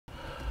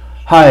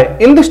Hi,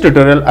 in this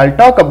tutorial I'll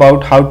talk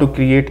about how to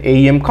create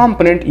AEM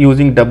component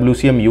using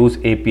WCMUSE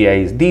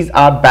APIs. These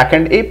are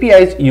backend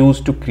APIs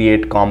used to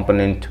create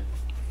component.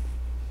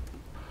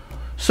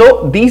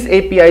 So these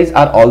APIs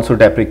are also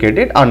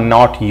deprecated, are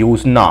not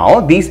used now.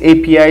 These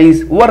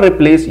APIs were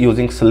replaced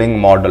using Sling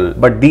model,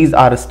 but these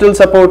are still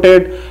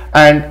supported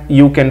and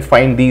you can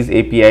find these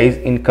APIs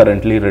in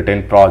currently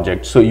written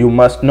projects. So you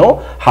must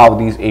know how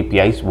these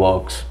APIs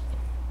works.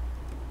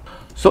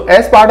 So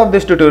as part of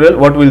this tutorial,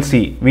 what we'll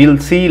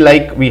see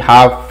like we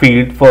have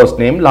field first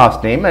name,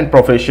 last name, and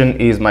profession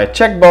is my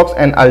checkbox,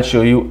 and I'll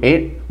show you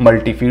a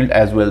multi-field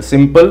as well,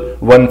 simple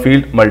one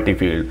field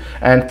multi-field.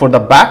 And for the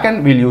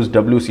backend we'll use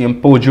WCM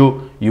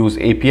Pojo use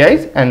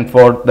APIs, and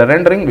for the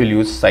rendering we'll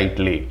use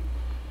Sitely.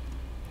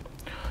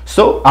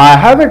 So I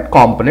have a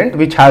component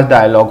which has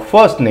dialog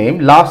first name,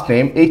 last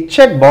name, a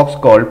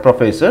checkbox called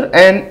professor,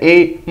 and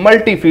a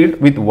multi-field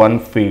with one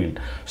field.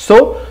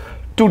 So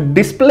to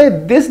display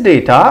this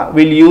data,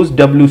 we'll use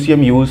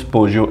WCMUSE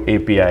POJO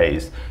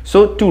APIs.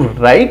 So to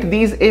write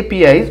these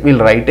APIs, we'll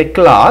write a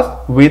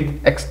class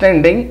with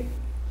extending.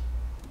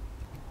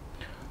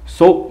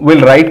 So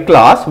we'll write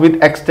class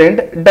with extend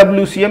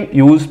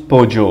WCMUSE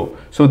POJO.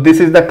 So this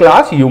is the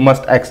class you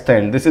must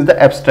extend. This is the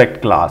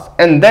abstract class,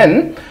 and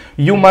then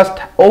you must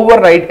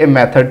override a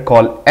method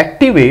called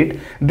activate.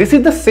 This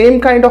is the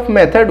same kind of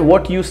method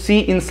what you see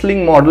in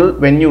Sling model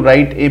when you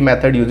write a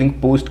method using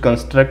post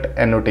construct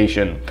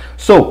annotation.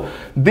 So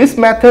this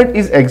method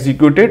is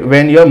executed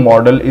when your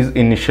model is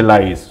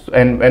initialized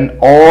and when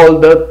all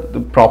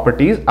the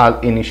properties are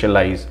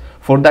initialized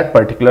for that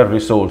particular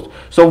resource.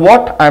 So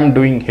what I'm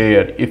doing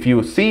here, if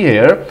you see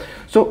here,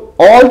 so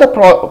all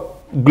the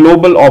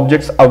global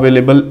objects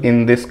available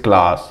in this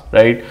class,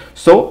 right?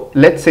 So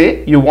let's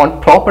say you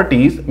want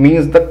properties,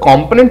 means the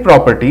component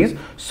properties.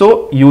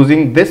 So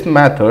using this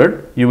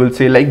method you will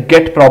say like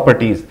get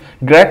properties.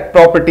 Get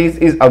properties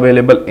is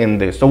available in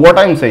this. So what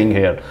I'm saying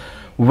here,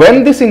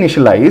 when this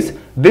initialize,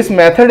 this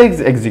method is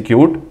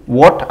execute.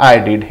 What I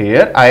did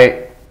here,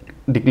 I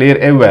declare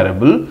a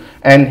variable,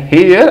 and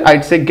here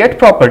I'd say get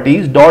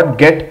properties dot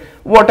get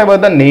whatever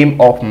the name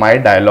of my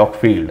dialog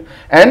field,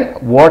 and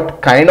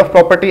what kind of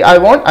property I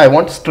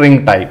want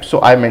string type.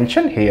 So I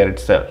mentioned here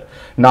itself.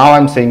 Now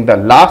I'm saying the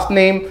last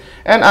name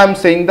and I'm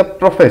saying the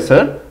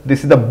professor.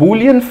 This is the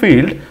boolean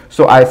field,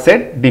 so I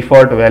said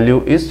default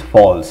value is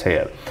false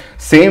here.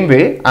 Same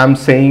way I'm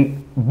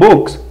saying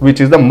books, which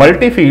is the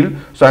multi field,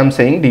 so I'm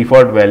saying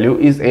default value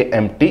is a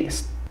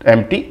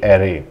empty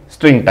array,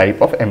 string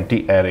type of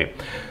empty array.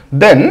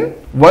 Then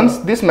once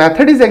this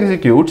method is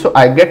executed, so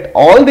I get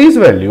all these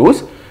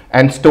values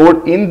and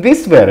stored in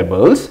these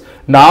variables.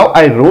 Now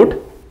I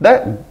wrote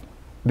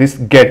this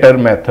getter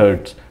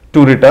methods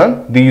to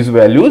return these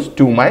values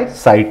to my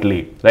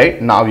Sitely,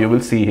 right? Now you will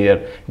see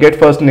here get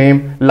first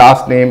name,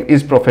 last name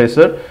is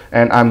professor,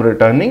 and I'm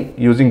returning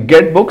using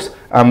get books,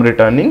 I'm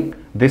returning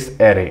this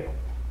array.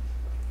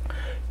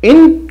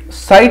 In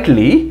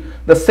Sitely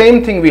the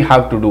same thing we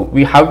have to do.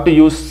 We have to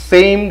use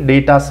same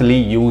data silly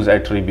use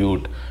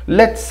attribute.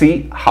 Let's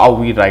see how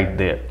we write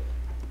there.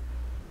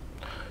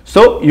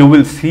 So you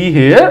will see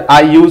here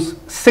I use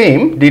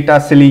same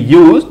data silly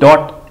use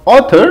dot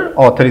author.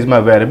 Author is my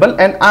variable,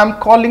 and I'm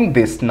calling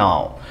this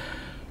now.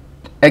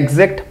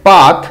 Exact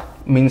path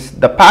means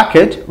the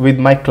package with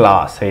my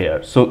class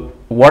here. So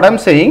what I'm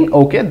saying,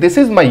 okay, this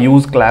is my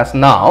use class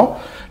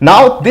now.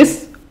 Now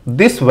this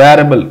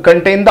variable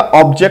contain the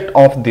object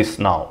of this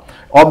now,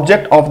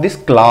 object of this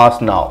class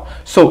now.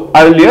 So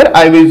earlier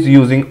I was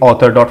using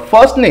author dot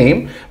first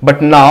name,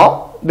 but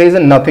now there is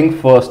nothing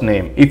first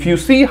name. If you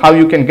see how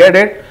you can get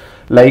it,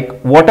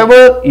 like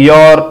whatever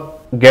your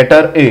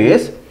getter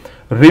is,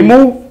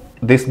 remove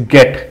this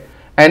get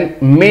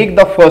and make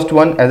the first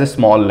one as a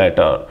small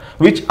letter,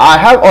 which I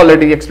have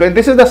already explained.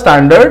 This is the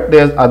standard.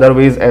 There's other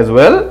ways as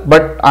well,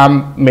 but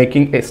I'm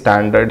making a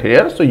standard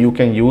here so you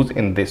can use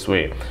in this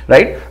way,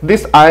 right?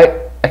 This I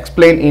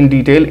explain in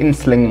detail in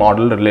Sling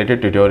model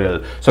related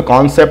tutorial. So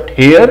concept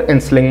here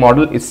in Sling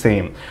model is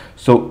same.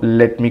 So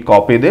let me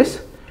copy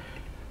this,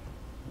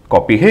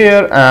 copy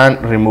here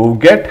and remove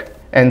get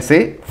and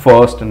say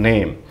first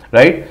name,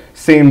 right?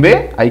 Same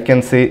way I can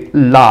say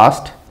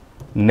last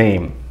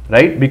name,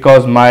 right?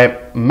 Because my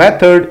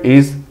method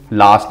is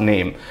last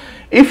name.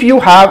 If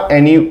you have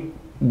any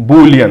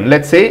boolean,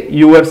 let's say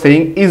you are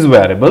saying is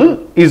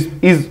variable,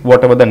 is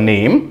whatever the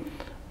name,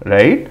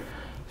 right?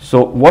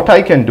 So what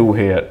I can do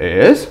here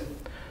is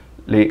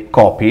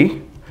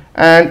copy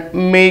and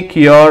make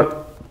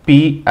your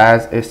p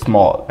as a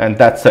small, and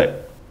that's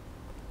it.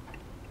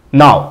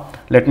 Now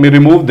let me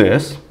remove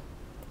this,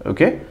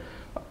 okay?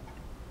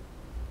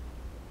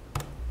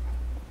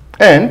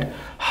 And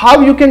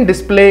how you can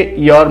display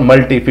your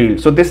multi-field.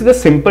 So this is a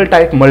simple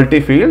type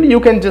multi-field. You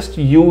can just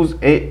use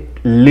a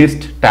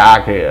list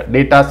tag here,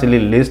 data silly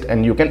list,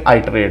 and you can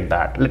iterate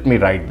that. Let me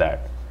write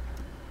that.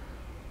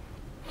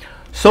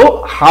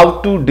 So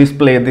how to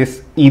display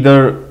this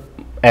either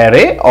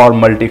array or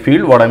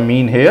multi-field? What I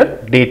mean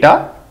here,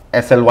 data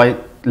sly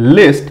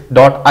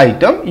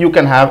list.item, you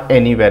can have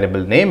any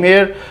variable name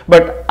here,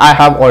 but I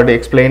have already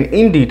explained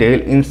in detail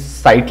in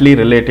slightly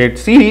related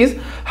series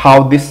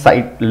how this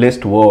site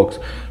list works.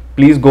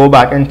 Please go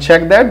back and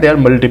check that. There are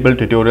multiple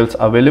tutorials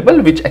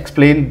available which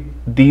explain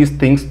these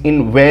things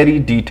in very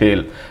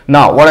detail.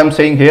 Now what I'm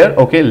saying here,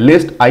 okay,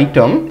 list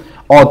item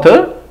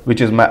author,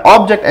 which is my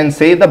object, and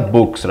say the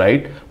books,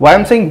 right? Why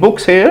I'm saying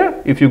books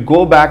here, if you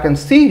go back and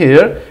see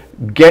here,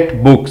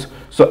 get books.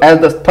 So as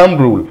the thumb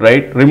rule,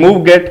 right,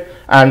 remove get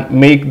and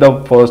make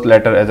the first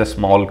letter as a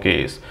small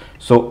case.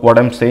 So what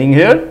I'm saying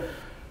here,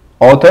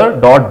 author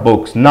dot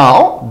books.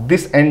 Now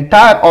this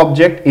entire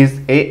object is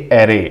a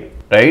array,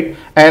 right?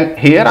 And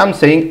here I'm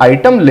saying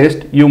item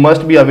list. You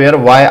must be aware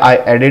why I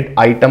added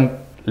item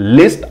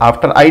list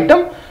after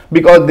item,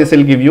 because this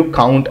will give you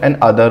count and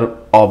other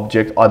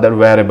objects, other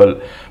variable.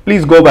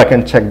 Please go back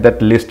and check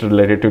that list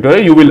related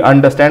tutorial. You will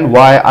understand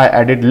why I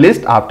added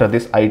list after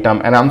this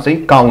item, and I'm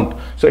saying count,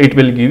 so it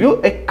will give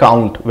you a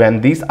count when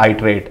these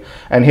iterate.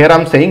 And here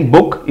I'm saying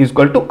book is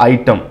equal to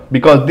item,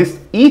 because this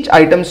each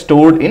item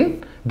stored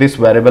in this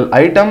variable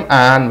item,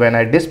 and when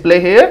I display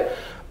here,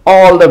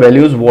 all the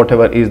values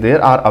whatever is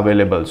there are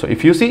available. So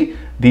if you see,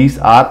 these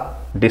are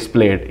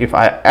displayed. If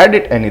I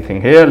edit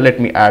anything here, let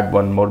me add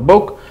one more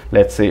book,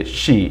 let's say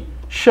she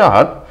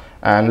sharp,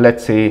 and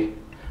let's say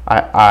I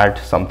add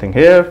something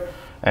here,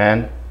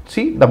 and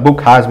see the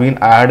book has been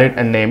added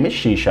and name is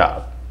she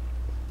sharp.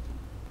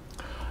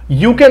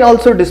 You can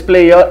also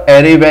display your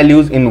array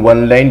values in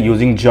one line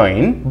using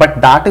join, but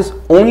that is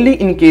only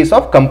in case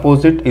of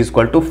composite is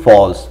equal to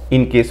false.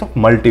 In case of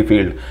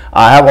multi-field,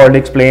 I have already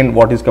explained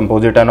what is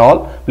composite and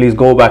all. Please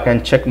go back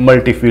and check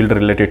multi-field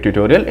related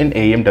tutorial in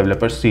AEM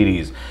developer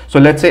series. So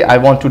let's say I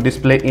want to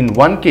display in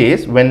one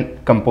case when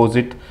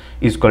composite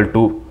is equal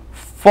to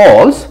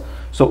false.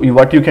 So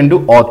what you can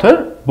do,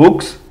 author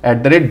books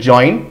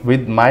 @join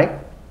with my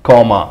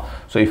comma.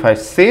 So if I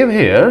save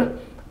here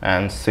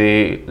and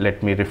say,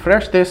 let me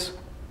refresh this,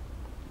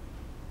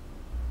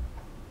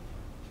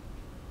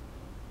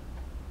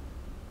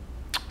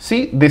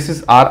 see this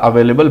is our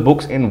available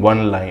books in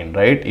one line,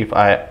 right? If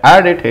I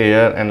add it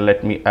here and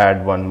let me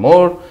add one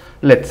more,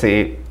 let's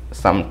say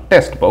some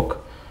test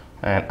book,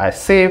 and I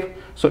save,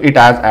 so it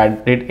has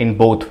added in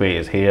both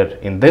ways, here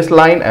in this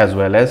line as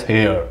well as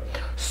here.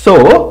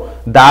 So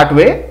that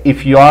way,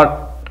 if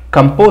your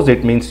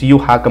composite means you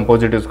have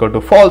composite is equal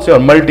to false, your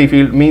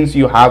multi-field means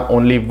you have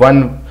only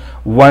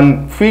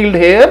one field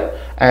here,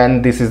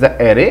 and this is the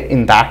array.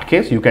 In that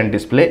case, you can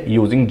display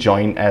using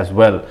join as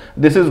well.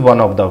 This is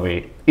one of the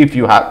way if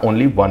you have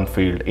only one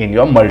field in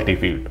your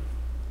multi-field.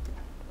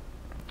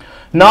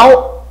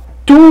 Now,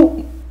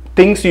 two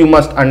things you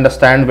must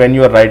understand when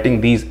you are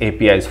writing these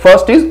APIs.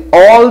 First is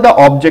all the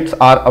objects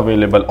are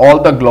available,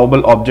 all the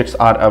global objects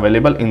are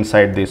available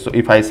inside this. So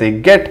if I say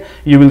get,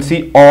 you will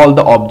see all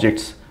the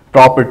objects,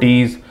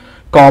 properties,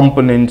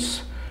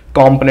 components,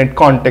 component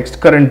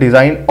context, current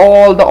design,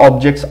 all the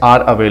objects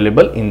are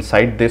available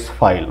inside this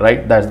file,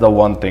 right? That's the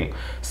one thing.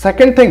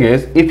 Second thing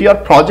is, if your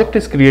project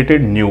is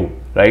created new,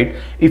 right,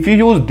 if you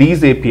use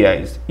these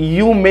APIs,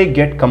 you may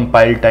get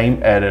compile time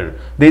error.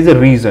 There is a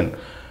reason.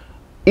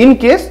 In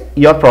case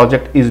your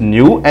project is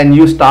new and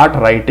you start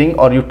writing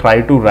or you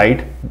try to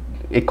write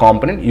a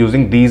component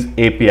using these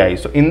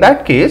APIs, so in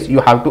that case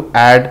you have to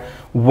add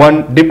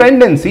one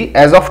dependency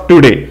as of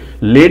today.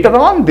 Later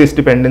on this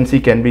dependency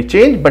can be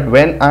changed, but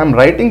when I am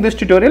writing this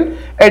tutorial,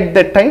 at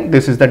that time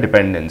this is the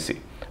dependency.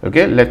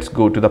 Okay, let's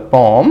go to the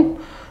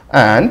POM,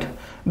 and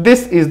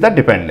this is the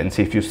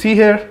dependency. If you see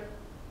here,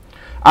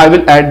 I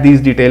will add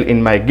these detail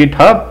in my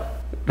GitHub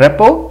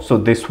repo. So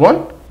this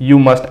one, you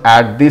must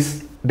add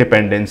this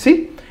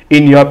dependency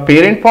in your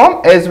parent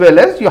POM, as well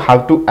as you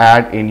have to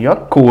add in your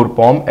core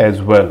POM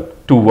as well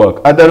to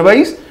work.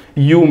 Otherwise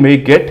you may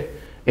get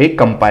a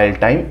compile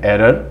time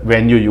error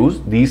when you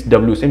use these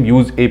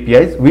WCMUSE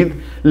APIs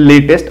with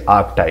latest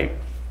archetype.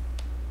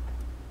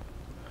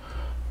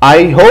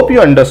 I hope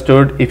you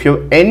understood. If you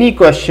have any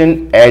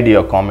question, add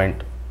your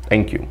comment.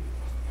 Thank you.